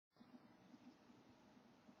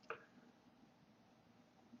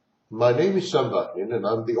My name is Sam Vaknin, and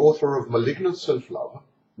I'm the author of Malignant Self-Love,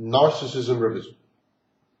 Narcissism Revisited.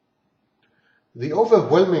 The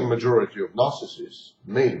overwhelming majority of narcissists,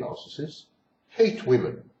 male narcissists, hate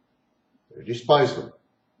women. They despise them.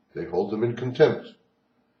 They hold them in contempt.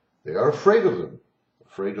 They are afraid of them,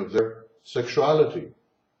 afraid of their sexuality,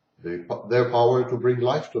 their power to bring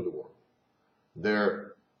life to the world,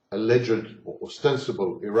 their alleged or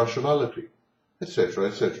ostensible irrationality, etc.,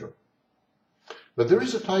 etc. But there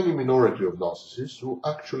is a tiny minority of narcissists who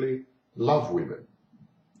actually love women.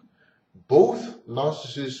 Both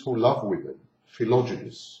narcissists who love women,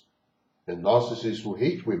 philogynists, and narcissists who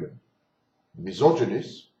hate women,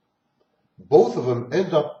 misogynists, both of them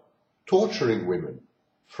end up torturing women,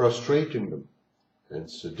 frustrating them, and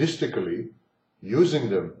sadistically using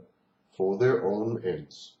them for their own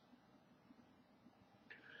ends.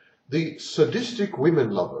 The sadistic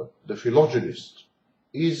women lover, the philogynist,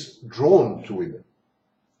 is drawn to women.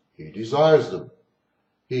 He desires them.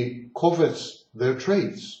 He covets their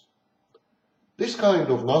traits. This kind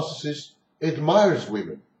of narcissist admires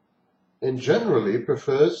women and generally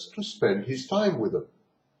prefers to spend his time with them.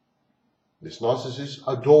 This narcissist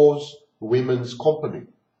adores women's company.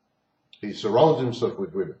 He surrounds himself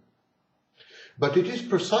with women. But it is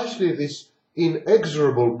precisely this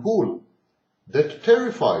inexorable pull that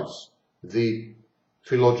terrifies the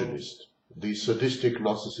philogynist, the sadistic,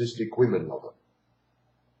 narcissistic women lover.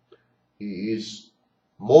 He is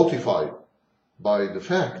mortified by the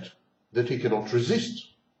fact that he cannot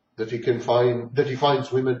resist, that he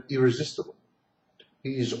finds women irresistible.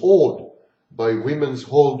 He is awed by women's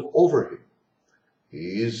hold over him.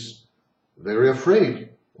 He is very afraid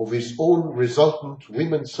of his own resultant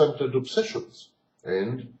women-centered obsessions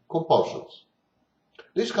and compulsions.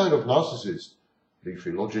 This kind of narcissist, the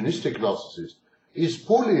philogynistic narcissist, is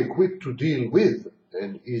poorly equipped to deal with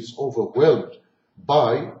and is overwhelmed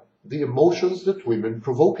by the emotions that women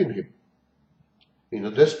provoke in him. In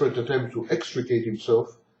a desperate attempt to extricate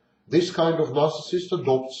himself, this kind of narcissist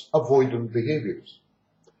adopts avoidant behaviors.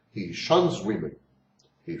 He shuns women,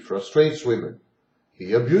 he frustrates women,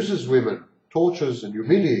 he abuses women, tortures and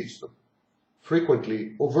humiliates them,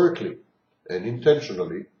 frequently overtly and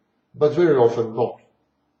intentionally, but very often not.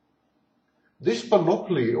 This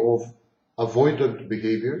panoply of avoidant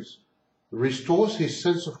behaviors restores his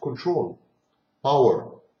sense of control, power,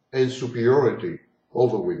 and superiority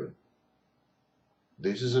over women.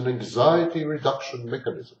 This is an anxiety reduction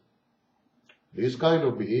mechanism. These kind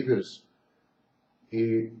of behaviors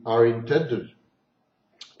are intended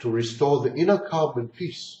to restore the inner calm and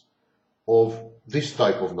peace of this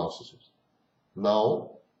type of narcissist.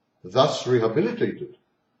 Now, thus rehabilitated,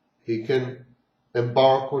 he can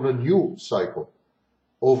embark on a new cycle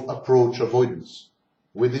of approach-avoidance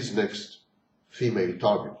with his next female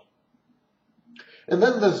target. And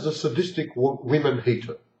then there's the sadistic women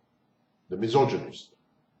hater, the misogynist.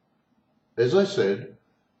 As I said,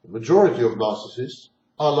 the majority of narcissists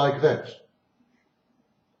are like that.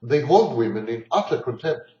 They hold women in utter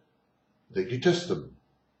contempt. They detest them.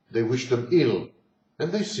 They wish them ill,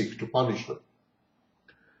 and they seek to punish them.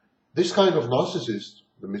 This kind of narcissist,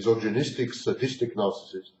 the misogynistic, sadistic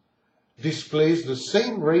narcissist, displays the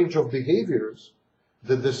same range of behaviors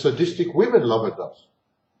that the sadistic women lover does.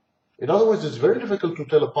 In other words, it's very difficult to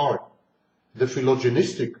tell apart the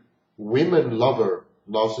philogynistic women lover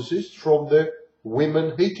narcissist from the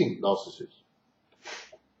women hating narcissist.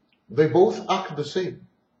 They both act the same,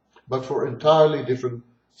 but for entirely different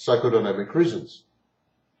psychodynamic reasons.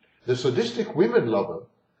 The sadistic women lover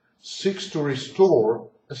seeks to restore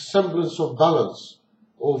a semblance of balance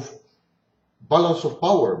of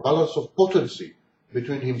power, balance of potency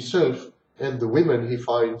between himself and the women he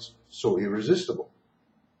finds so irresistible.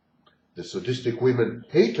 The sadistic women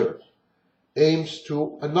hater aims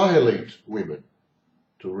to annihilate women,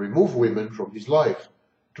 to remove women from his life,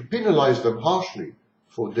 to penalize them harshly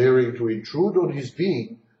for daring to intrude on his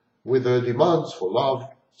being with their demands for love,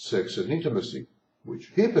 sex, and intimacy,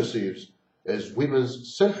 which he perceives as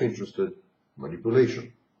women's self-interested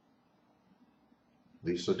manipulation.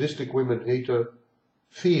 The sadistic women hater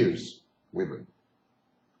fears women.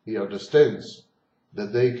 He understands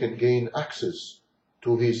that they can gain access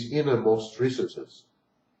to his innermost recesses.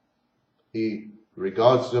 He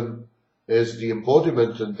regards them as the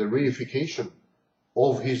embodiment and the reification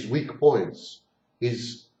of his weak points,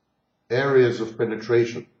 his areas of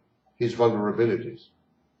penetration, his vulnerabilities.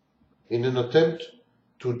 In an attempt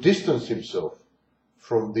to distance himself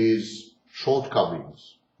from these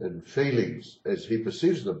shortcomings and failings as he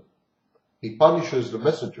perceives them, he punishes the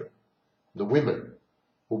messenger, the women,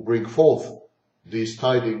 who bring forth these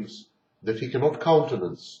tidings that he cannot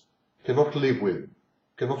countenance, cannot live with,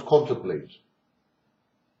 cannot contemplate.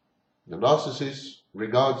 The narcissist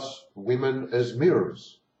regards women as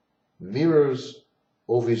mirrors, mirrors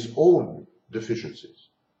of his own deficiencies.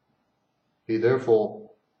 He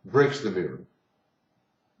therefore breaks the mirror.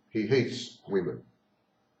 He hates women.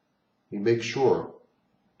 He makes sure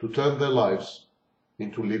to turn their lives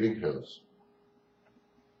into living hells.